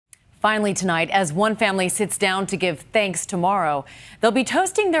Finally tonight, as one family sits down to give thanks tomorrow, they'll be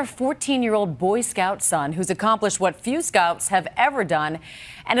toasting their 14-year-old Boy Scout son, who's accomplished what few Scouts have ever done.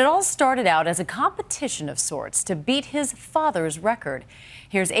 And it all started out as a competition of sorts to beat his father's record.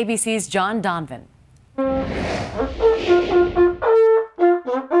 Here's ABC's John Donvan.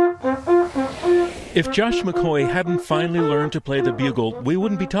 If Josh McCoy hadn't finally learned to play the bugle, we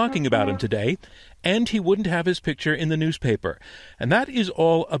wouldn't be talking about him today, and he wouldn't have his picture in the newspaper. And that is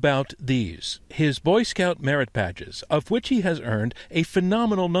all about these, his Boy Scout merit badges, of which he has earned a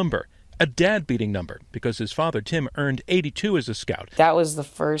phenomenal number, a dad-beating number, because his father, Tim, earned 82 as a Scout. That was the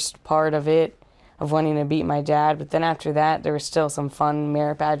first part of it, of wanting to beat my dad, but then after that, there was still some fun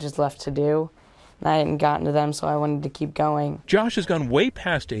merit badges left to do. I hadn't gotten to them, so I wanted to keep going. Josh has gone way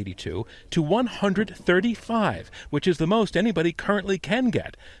past 82 to 135, which is the most anybody currently can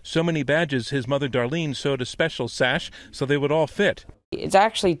get. So many badges, his mother Darlene sewed a special sash so they would all fit. It's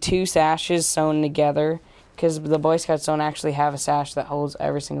actually 2 sashes sewn together, because the Boy Scouts don't actually have a sash that holds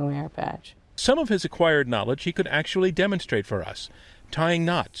every single merit badge. Some of his acquired knowledge he could actually demonstrate for us. Tying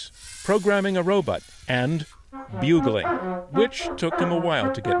knots, programming a robot, and bugling, which took him a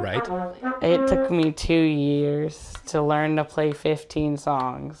while to get right. It took me 2 years to learn to play 15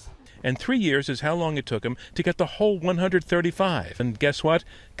 songs. And 3 years is how long it took him to get the whole 135. And guess what?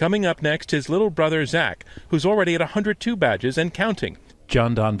 Coming up next, his little brother Zach, who's already at 102 badges and counting.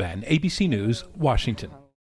 John Donvan, ABC News, Washington.